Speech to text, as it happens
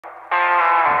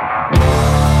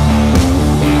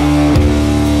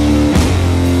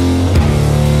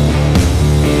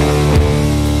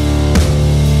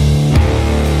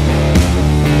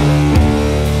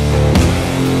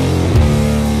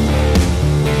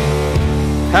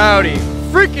Howdy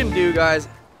freaking do, guys.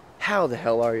 How the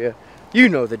hell are you? You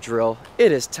know the drill.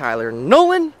 It is Tyler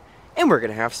Nolan, and we're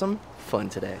gonna have some fun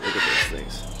today. Look at those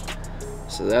things.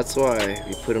 So that's why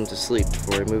we put them to sleep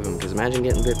before we move them, because imagine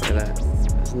getting bit by that.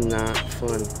 It's not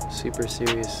fun. Super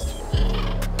serious.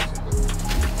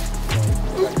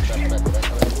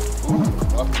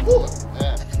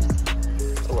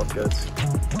 I love goats.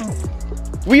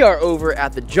 We are over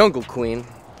at the Jungle Queen.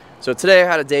 So today I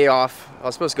had a day off. I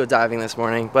was supposed to go diving this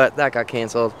morning, but that got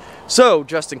canceled. So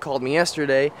Justin called me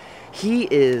yesterday. He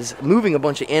is moving a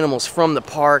bunch of animals from the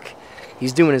park.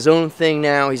 He's doing his own thing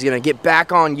now. He's gonna get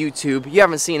back on YouTube. You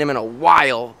haven't seen him in a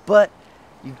while, but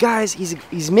you guys,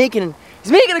 he's making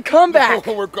a comeback.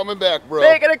 We're coming back, bro.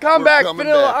 Making a comeback,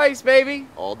 Vanilla Ice, baby.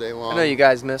 All day long. I know you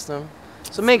guys missed him.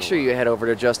 So make sure you head over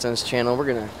to Justin's channel.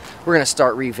 We're gonna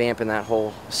start revamping that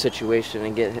whole situation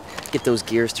and get those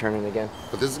gears turning again.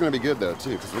 But this is gonna be good though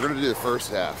too, because we're gonna do the first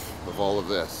half of all of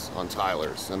this on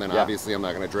Tyler's, and then obviously I'm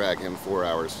not gonna drag him 4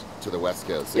 hours to the West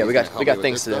Coast. So yeah, we got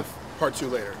things to do. Part 2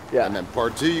 later. Yeah. And then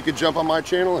part 2, you could jump on my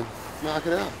channel and knock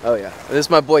it out. Oh yeah. This is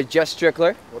my boy Jess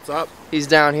Strickler. What's up? He's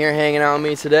down here hanging out with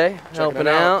me today, helping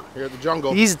out. Here at the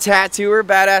jungle. He's a tattooer,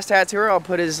 badass tattooer. I'll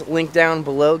put his link down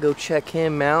below. Go check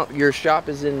him out. Your shop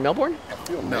is in Melbourne? I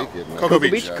feel naked, man. Cocoa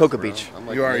Beach. Cocoa Beach.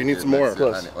 Like you are. You need some more.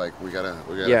 Close. Like we gotta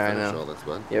yeah, finish I know. all this,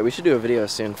 bud. Yeah, we should do a video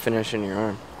soon, finishing your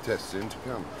arm. Soon to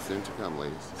come,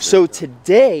 ladies. So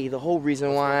today, the whole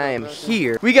reason why I am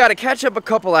here, we got to catch up a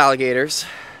couple alligators.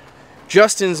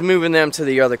 Justin's moving them to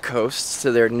the other coast,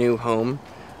 to their new home.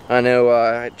 I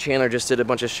know Chandler just did a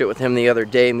bunch of shit with him the other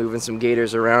day, moving some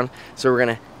gators around. So we're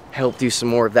gonna help do some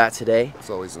more of that today. It's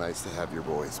always nice to have your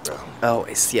boys, bro.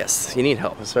 Always, yes. You need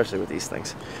help, especially with these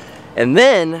things. And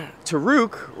then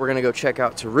Toruk, we're gonna go check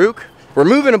out Toruk. We're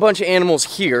moving a bunch of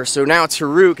animals here, so now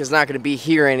Toruk is not gonna be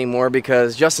here anymore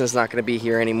because Justin's not gonna be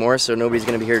here anymore, so nobody's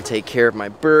gonna be here to take care of my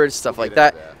birds, stuff like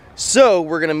that. So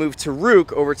we're gonna move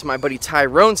Toruk over to my buddy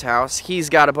Tyrone's house. He's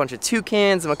got a bunch of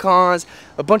toucans, macaws,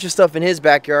 a bunch of stuff in his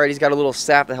backyard. He's got a little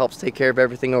staff that helps take care of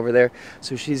everything over there.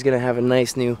 So she's gonna have a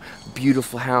nice new,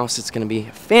 beautiful house. It's gonna be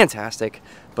fantastic.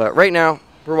 But right now,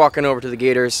 we're walking over to the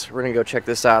Gators. We're gonna go check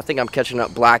this out. I think I'm catching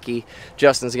up Blackie.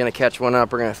 Justin's gonna catch one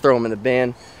up. We're gonna throw him in the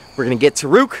bin. We're gonna get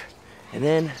Toruk, and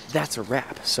then that's a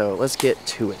wrap. So let's get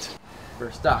to it.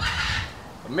 First stop,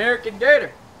 American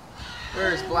Gator.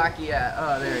 Where's Blackie at?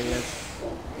 Oh, there he is.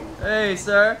 Hey,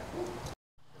 sir.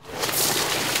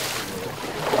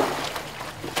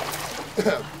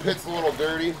 Pit's a little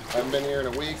dirty. I haven't been here in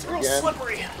a week. It's real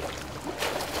slippery.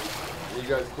 You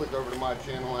guys click over to my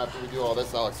channel after we do all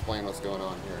this. I'll explain what's going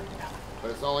on here.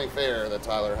 But it's only fair that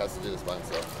Tyler has to do this by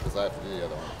himself because I have to do the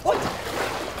other one. What?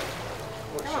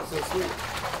 Oh, she's so sweet.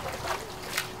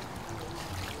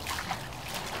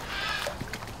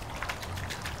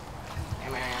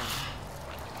 Hey, man.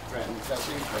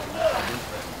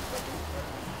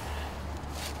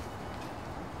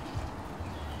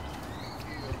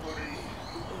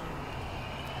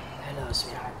 Hello,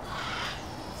 sweetheart.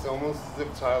 It's almost as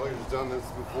if Tyler's done this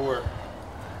before.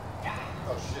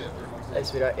 Oh shit. Hey,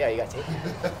 sweetheart. Yeah, you got tape.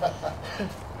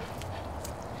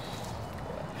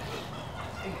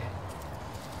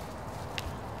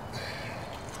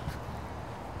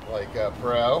 Like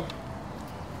pro.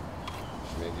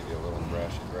 She may give you a little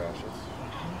thrashes.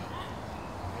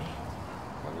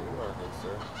 You are good,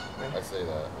 sir. I say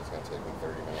that. It's going to take me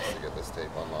 30 minutes to get this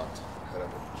tape unlocked. Head up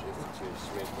with the chin to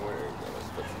swing point. There you go. Let's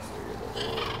put this there.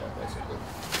 Yeah, basically.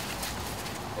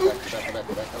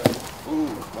 Back. Ooh,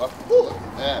 look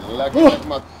at that. Like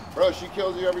my, bro, she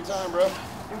kills you every time, bro.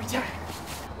 Every time.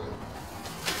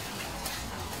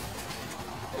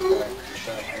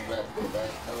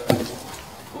 Back.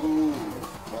 Ooh.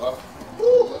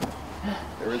 Ooh.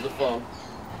 There is a phone.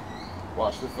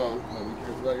 Watch the phone. Nobody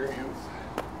cares about your hands.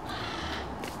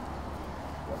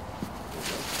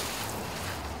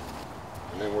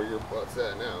 And then where your butt's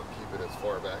at now, keep it as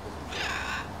far back as you can.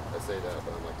 I say that,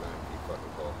 but I'm like 9 feet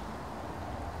fucking tall.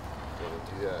 So to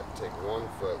do that, take 1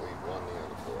 foot, leave 1 knee on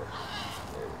the floor.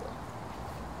 There you go.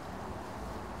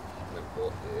 And then pull.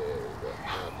 There you go.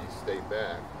 Now if you stay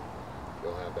back,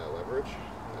 you'll have that leverage.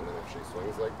 And then if she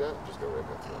swings like that, just go right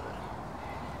back to that.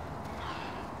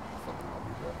 Fucking love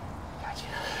you, bro. Gotcha.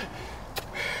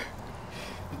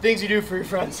 The things you do for your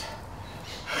friends.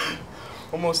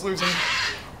 Almost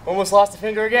lost a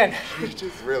finger again. He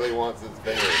just really wants his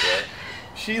fingers, right?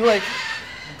 She like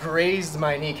grazed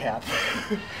my kneecap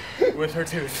with her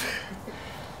tooth.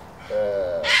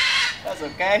 That's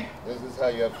okay. This is how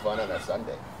you have fun on a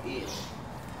Sunday. Yeah.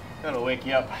 That'll wake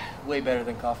you up way better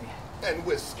than coffee. And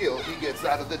with skill, he gets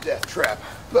out of the death trap.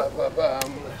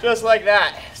 Ba-ba-bum. Just like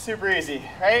that. Super easy,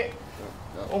 right?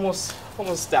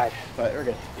 Almost died, but we're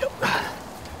good. Yep.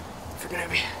 Freaking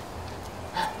heavy.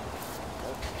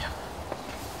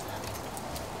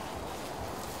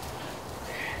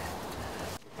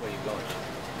 Where are you going?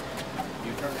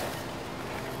 You turn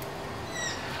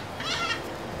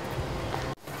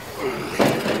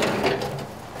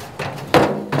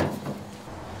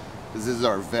This is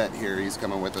our vet here. He's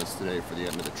coming with us today for the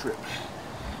end of the trip.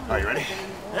 Are you ready?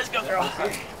 Let's go, girl.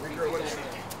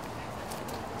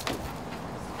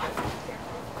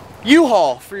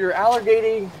 U-Haul for your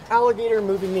alligator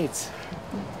moving needs.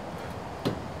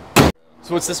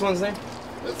 So what's this one's name?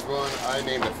 This one, I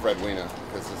named it Fred Weena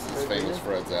because this is famous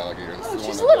Fred's alligator. This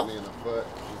is the one that little. bit me in the foot.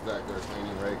 She's back there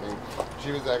cleaning, raking.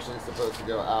 She was actually supposed to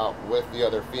go out with the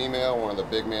other female. One of the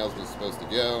big males was supposed to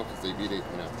go because they beat it,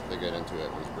 you know, they get into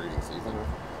it when it's breeding season.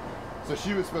 So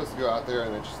she was supposed to go out there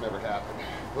and it just never happened.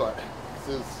 But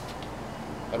this is,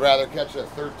 I'd rather catch a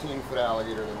 13-foot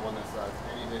alligator than one this size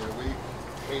any day of the week.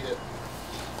 Hate it.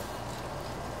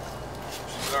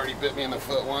 She's already bit me in the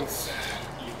foot once.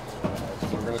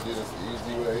 So we're gonna do this the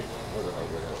easy way or the hard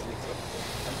way.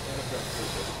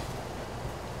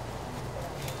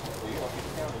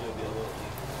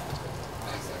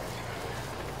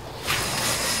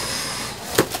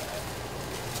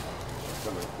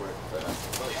 Coming quick, fast.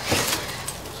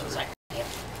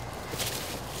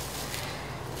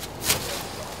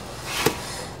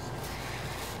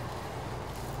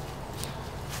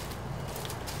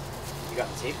 You got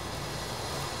the tape?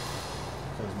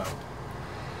 So his mouth.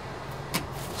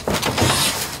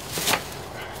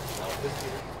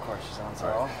 Of course, she's on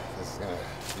All right. This is gonna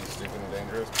be stupid and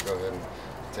dangerous. Go ahead and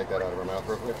take that out of her mouth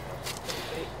real quick.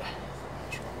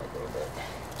 Try my go back.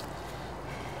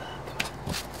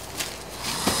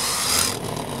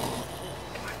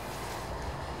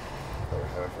 Let her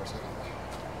have it for a second.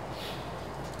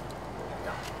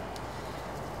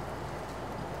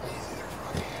 Easy there,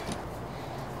 Froggy.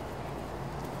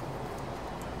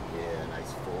 Yeah,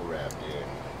 nice full wrap, dude.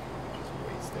 Just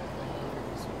waste that thing.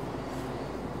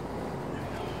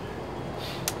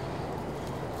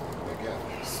 Again,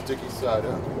 sticky side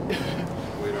up.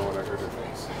 We don't want to hurt her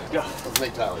face. Yeah. Let's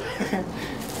make Tyler.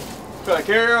 So I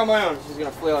carry her on my own. She's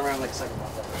gonna flail around like a second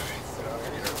about that.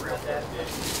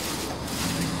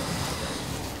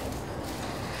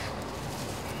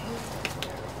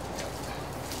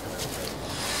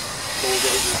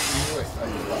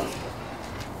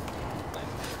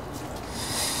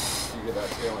 You get that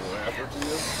tail and wrapper to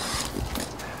you?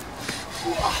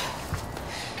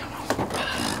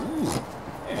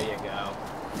 There you go.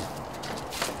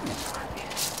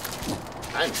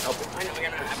 I'm helping. I know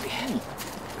you're not happy.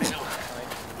 I know.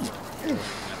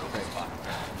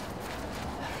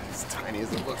 As tiny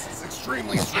as it looks, it's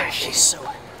extremely strong. She's so.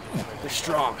 They're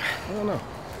strong. I don't know.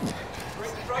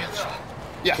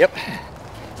 Yeah. Yep.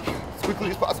 As quickly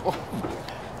as possible.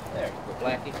 There, go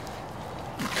Blackie.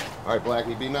 All right,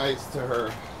 Blackie, be nice to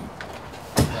her.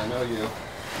 I know you.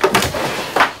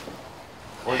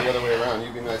 Or the other way around,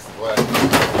 you be nice to Blackie.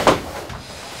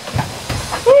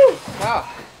 Woo! Wow.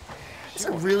 It's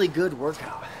a really good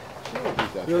workout.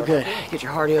 Real good. Get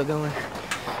your cardio going.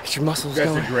 Get your muscles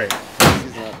going. great.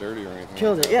 He's not dirty or anything.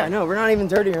 Killed it. Yeah, no, we're not even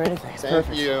dirty or anything. It's Thank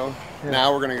perfect. you. Yeah.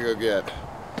 Now we're gonna go get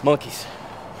Monkeys.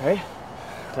 Right?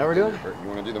 Is that what we're doing? You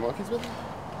wanna do the monkeys with me?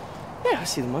 Yeah, I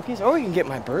see the monkeys. Or we can get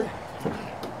my bird.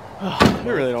 I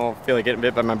really don't feel like getting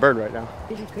bit by my bird right now.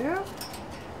 Baby girl?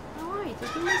 How are you?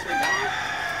 Did you miss your dad?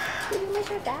 Did you miss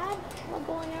your dad? I'll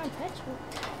go in there and pet you.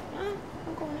 Huh?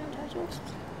 I'll go in there and touch you.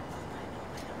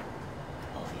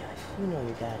 Oh, yeah. You know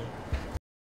your daddy.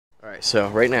 All right, so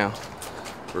right now,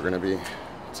 We're gonna be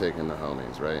taking the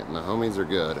homies, right? And the homies are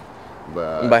good,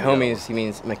 but by you know, homies, he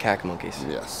means macaque monkeys.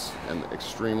 yes, and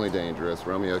extremely dangerous.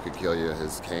 Romeo could kill you.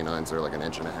 His canines are like 1.5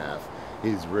 inches.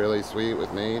 He's really sweet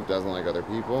with me, doesn't like other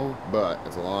people, but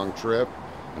it's a long trip,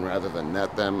 and rather than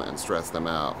net them and stress them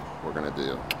out, we're gonna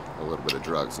do a little bit of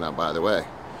drugs. Now, by the way,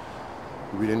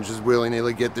 we didn't just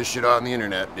willy-nilly get this shit on the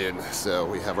internet, dude. So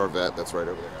we have our vet that's right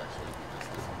over there, actually.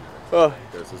 Oh,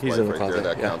 There's his he's wife in the right closet.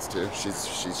 there. That yeah. counts too. She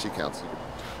counts.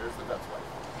 There's the vet's wife.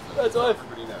 That's wife.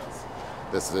 Everybody knows.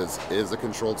 This is a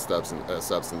controlled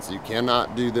substance. You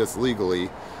cannot do this legally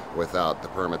without the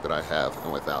permit that I have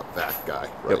and without that guy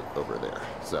right over there.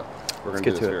 So we're going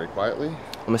to do this very quietly.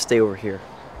 I'm gonna stay over here.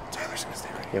 Tyler's going to stay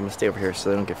right Yeah, I'm gonna stay over here so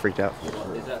they don't get freaked out.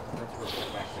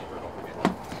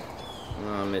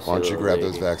 Why don't you grab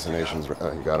those vaccinations?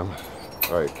 You got them?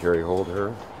 All right, Carrie, hold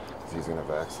her. He's going to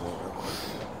vaccinate real quick.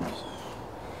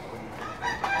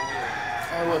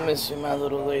 I will miss you, my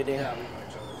little lady. Here's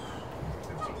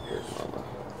Mama.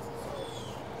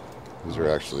 These are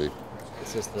actually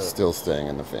It's just the Still staying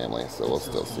in the family, so we'll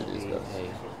still see these guys.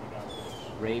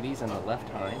 rabies on the left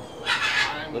hind.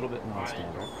 A little bit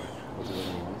non-standard. Those are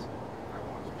the new ones.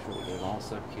 Make sure we get it all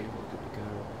sub-Q. We're good to go.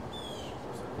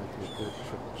 Good.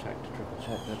 Triple check.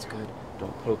 That's good.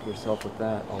 Don't poke yourself with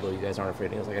that. Although you guys aren't afraid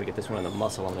of needles, I gotta get this one in the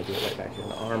muscle. I'm gonna do it right back here in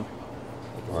the arm.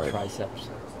 All right. Triceps.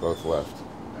 Both left.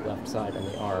 Left side and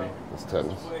the arm. That's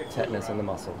tetanus. Tetanus in the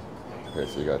muscle. Okay,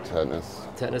 so you got tetanus.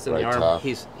 Tetanus in right the arm. top,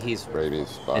 He's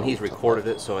rabies. and he's bottom, recorded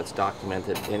top. it, so it's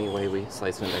documented. Any way we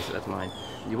slice and dice it, that's mine.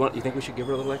 You think we should give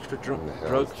her a little extra drug?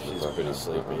 She's pretty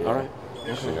sleepy. Yeah. All right.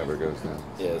 She never goes down.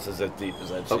 Yeah, this is as deep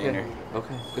as I've seen her.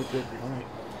 Okay. Good. All right.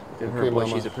 Give her Okay, a boy.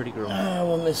 Mama. She's a pretty girl. I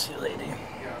will miss you, lady.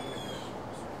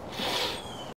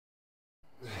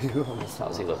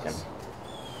 How's he looking?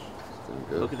 Doing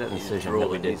good. Look at that He's incision that we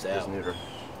drooling did these this out. neuter.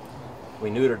 We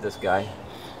neutered this guy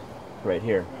right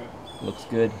here. Looks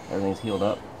good. Everything's healed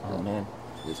up. Oh man,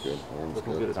 He's good. Arm's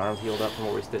looking good. His arm's healed up from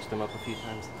where we stitched him up a few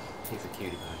times. He's a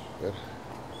cutie pie. Good.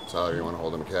 Tyler, you want to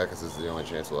hold him a cat? Because this is the only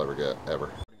chance we'll ever get,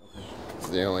 ever. This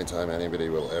is the only time anybody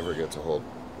will ever get to hold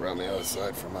around the other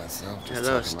side for myself. Just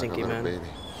Hello, tucking stinky like a little man.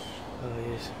 baby.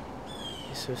 Oh,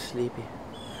 he's so sleepy.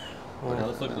 Now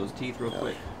let's look at those teeth real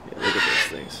quick. Yeah, look at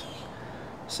those things.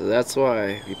 So that's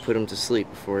why we put him to sleep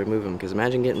before we move him, because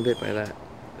imagine getting bit by that.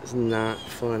 It's not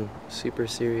fun. Super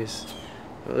serious.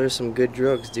 Well, there's some good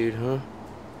drugs, dude, huh?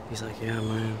 He's like, yeah,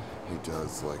 man. He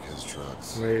does like his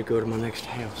drugs. I'm ready to go to my next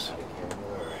house.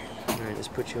 Alright, let's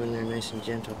put you in there nice and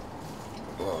gentle.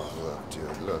 Oh, look,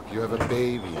 dude, look. You have a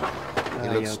baby now. He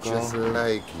There looks you go. just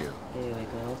like you. There we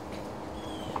go.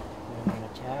 Put him in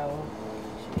a towel.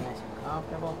 She's nice and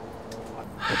comfortable.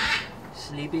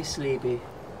 Sleepy.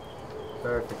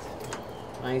 Perfect.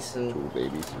 Nice and Cool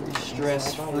babies.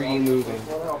 stress-free moving.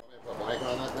 Put a blanket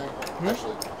on that thing?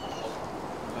 Actually,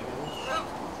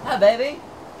 Hi, baby.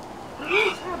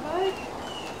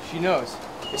 She knows.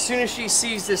 As soon as she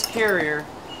sees this carrier,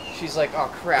 she's like, oh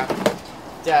crap,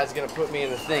 Dad's gonna put me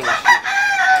in the thing.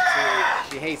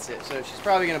 She hates it, so she's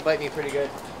probably gonna bite me pretty good.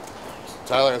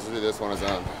 Tyler has to do this one his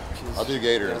own. I'll do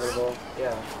gators.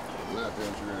 Yeah. Not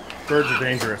dangerous. Birds are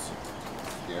dangerous.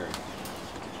 Scary.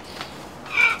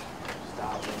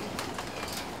 Stop.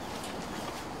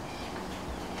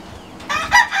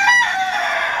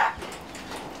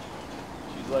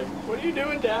 She's like, what are you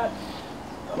doing, Dad?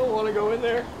 I don't want to go in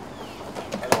there.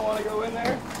 I don't want to go in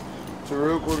there.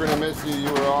 Toruk, we're gonna miss you.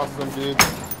 You were awesome, dude.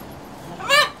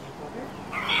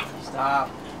 Stop.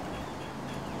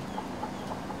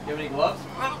 You have any gloves?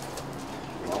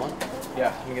 Want one?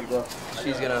 Yeah, let me get a glove.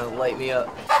 She's gonna light me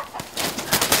up.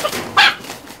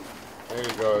 There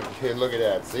you go. Kid, look at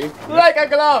that. See? Like a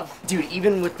glove! Dude,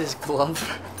 even with this glove,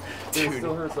 It dude,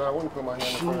 still hurts. I wouldn't put my hand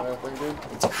in front of that thing, dude.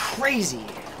 it's crazy.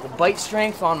 The bite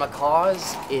strength on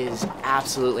macaws is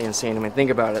absolutely insane. I mean, think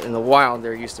about it. In the wild,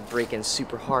 they're used to breaking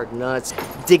super hard nuts,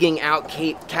 digging out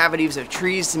cavities of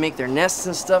trees to make their nests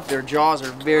and stuff. Their jaws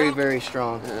are very, very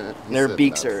strong. And their said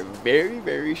beaks nuts. are very,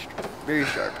 very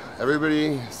sharp.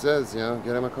 Everybody says, you know,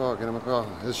 get him a call, get him a call.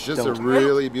 It's just Don't. a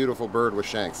really beautiful bird with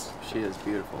shanks. She is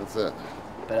beautiful. That's it.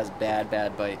 But has bad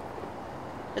bite.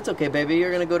 It's okay, baby.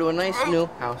 You're gonna go to a nice new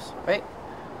house, right?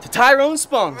 To Tyrone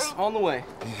Spungs, on the way.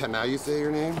 Yeah, now you say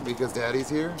your name because Daddy's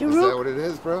here? Is Toruk. that what it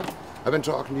is, bro? I've been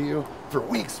talking to you for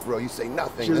weeks, bro. You say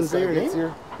nothing. She doesn't This say guy her gets name?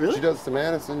 here. Really? She does to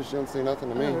Madison. She don't say nothing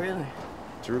to me. Oh, really?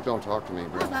 Toruk don't talk to me,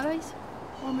 bro. Guys,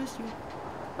 I miss you.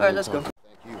 All right, let's go. Thank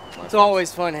you. my It's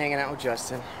always fun hanging out with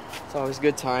Justin. It's always a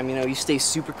good time. You know, you stay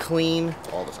super clean.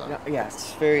 all the time. Yeah,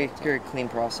 it's very clean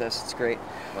process. It's great.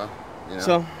 Well, you know,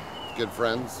 So, good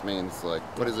friends means like,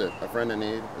 what is it? A friend in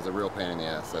need is a real pain in the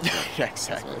ass. That's me. yeah, That's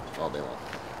exactly. me, all day long.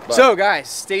 But So guys,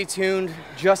 stay tuned.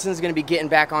 Justin's gonna be getting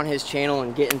back on his channel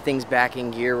and getting things back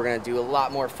in gear. We're gonna do a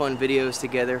lot more fun videos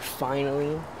together,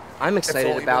 finally. I'm it's excited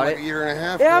only about been it. like a year and a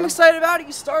half. Yeah, I'm bro. excited about it.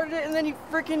 You started it and then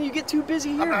you get too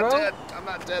busy here, I'm not bro. dead. I'm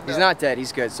not dead. He's though. not dead,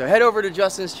 he's good. So head over to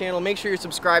Justin's channel, make sure you're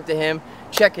subscribed to him.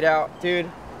 Check it out,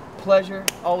 dude. Pleasure,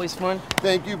 always fun.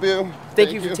 Thank you, Boo.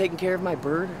 Thank you for taking care of my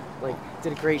bird. Like,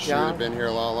 did a great Should have job. been here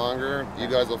a lot longer. You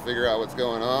guys will figure out what's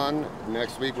going on.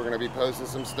 Next week we're going to be posting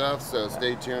some stuff, so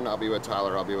stay tuned. I'll be with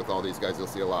Tyler. I'll be with all these guys. You'll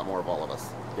see a lot more of all of us.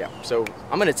 Yeah, so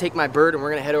I'm gonna take my bird and we're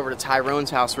gonna head over to Tyrone's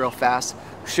house real fast,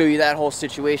 show you that whole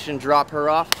situation, drop her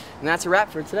off, and that's a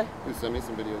wrap for today. You send me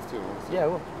some videos too. I wanna see. Yeah,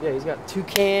 well, yeah, he's got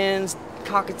toucans,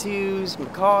 cockatoos,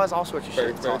 macaws, all sorts of shit.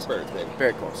 Birds, It's birds, awesome. birds, baby.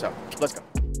 Very cool. So let's go.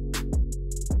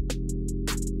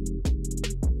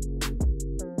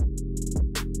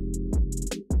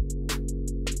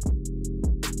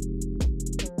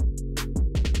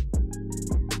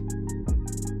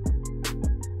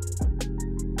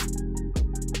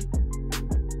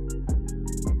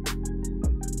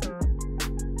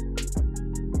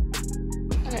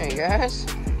 Hey guys.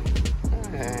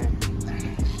 Alright.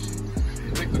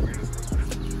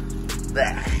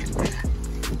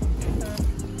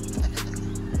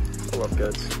 I love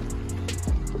goats.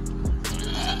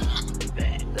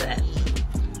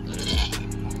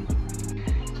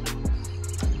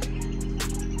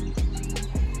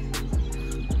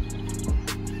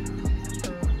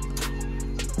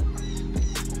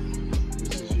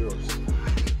 This is yours.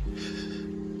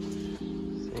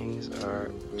 Things are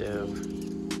dope.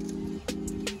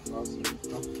 Awesome.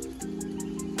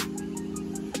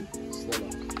 Stella.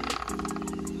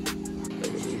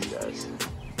 Look at these guys.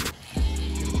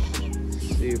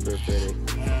 Super pretty.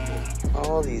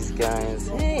 All these guys.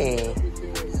 Hey,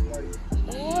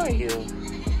 how are you?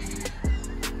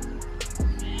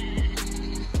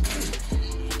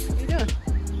 What are you doing?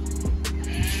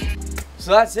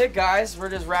 So that's it, guys. We're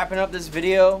just wrapping up this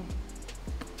video.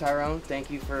 Tyrone, thank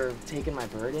you for taking my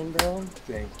bird in, bro.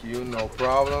 Thank you, no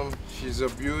problem. She's a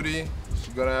beauty.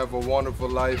 She's gonna have a wonderful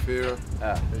life here.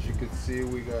 As you can see,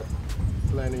 we got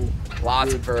plenty.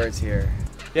 Lots of birds here.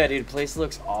 Yeah, dude, the place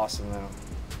looks awesome though.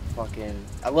 Fucking,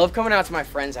 I love coming out to my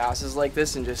friends' houses like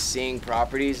this and just seeing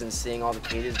properties and seeing all the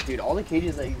cages. Dude, all the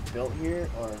cages that you've built here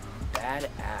are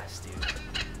badass,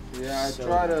 dude. Yeah, I So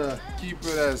try bad. to keep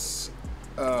it as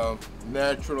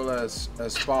natural as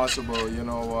possible. You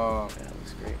know, Yeah, it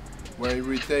looks great. when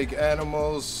we take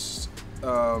animals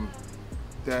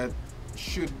that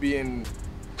should be in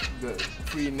the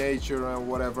free nature and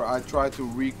whatever, I try to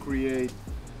recreate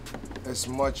as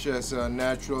much as a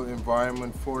natural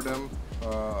environment for them.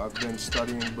 I've been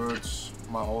studying birds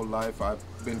my whole life. I've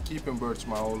been keeping birds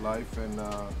my whole life, and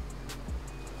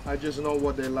I just know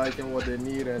what they like and what they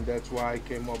need, and that's why I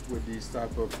came up with these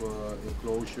type of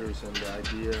enclosures and the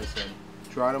ideas, and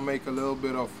try to make a little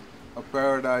bit of a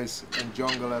paradise and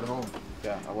jungle at home.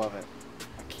 Yeah, I love it.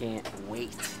 I can't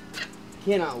wait.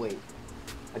 Cannot wait.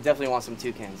 I definitely want some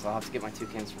toucans. I'll have to get my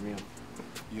toucans from you.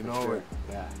 You know it.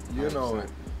 Yeah. You know 100%. it.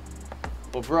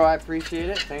 Well, bro, I appreciate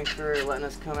it. Thanks for letting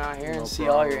us come out here No and see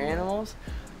all your problem. animals.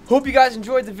 Hope you guys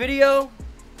enjoyed the video.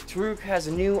 Toruk has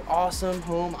a new awesome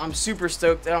home. I'm super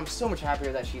stoked. I'm so much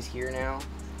happier that she's here now.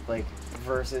 Like,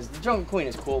 versus the Jungle Queen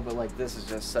is cool, but like this is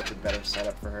just such a better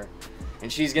setup for her.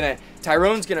 And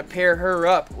Tyrone's gonna pair her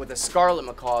up with a scarlet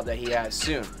macaw that he has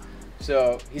soon.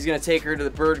 So he's gonna take her to the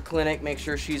bird clinic, make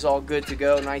sure she's all good to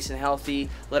go, nice and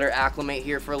healthy, let her acclimate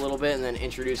here for a little bit, and then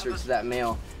introduce her to that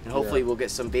male. And hopefully we'll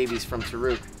get some babies from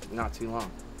Toruk not too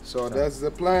long. So that's the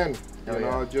plan. Oh, You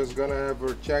know, yeah. just gonna have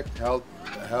her checked health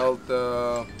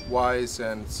wise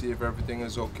and see if everything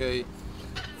is okay.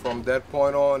 From that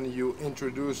point on, you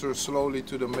introduce her slowly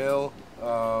to the male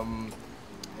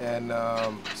and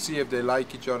see if they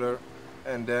like each other,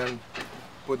 and then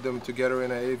put them together in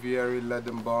an aviary, let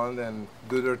them bond and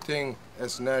do their thing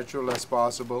as natural as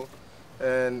possible.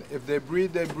 And if they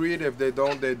breed, they breed. If they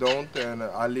don't, they don't. And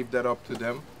I leave that up to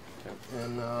them.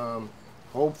 And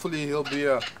hopefully he'll be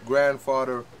a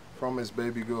grandfather from his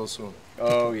baby girl soon.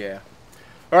 Oh yeah.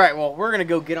 All right, well, we're gonna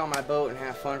go get on my boat and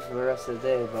have fun for the rest of the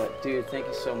day. But dude, thank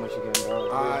you so much again,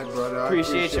 bro. All right, brother. I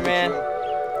Appreciate you, man.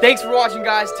 Thanks for watching,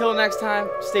 guys. Till next time,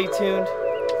 stay tuned.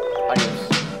 Adios.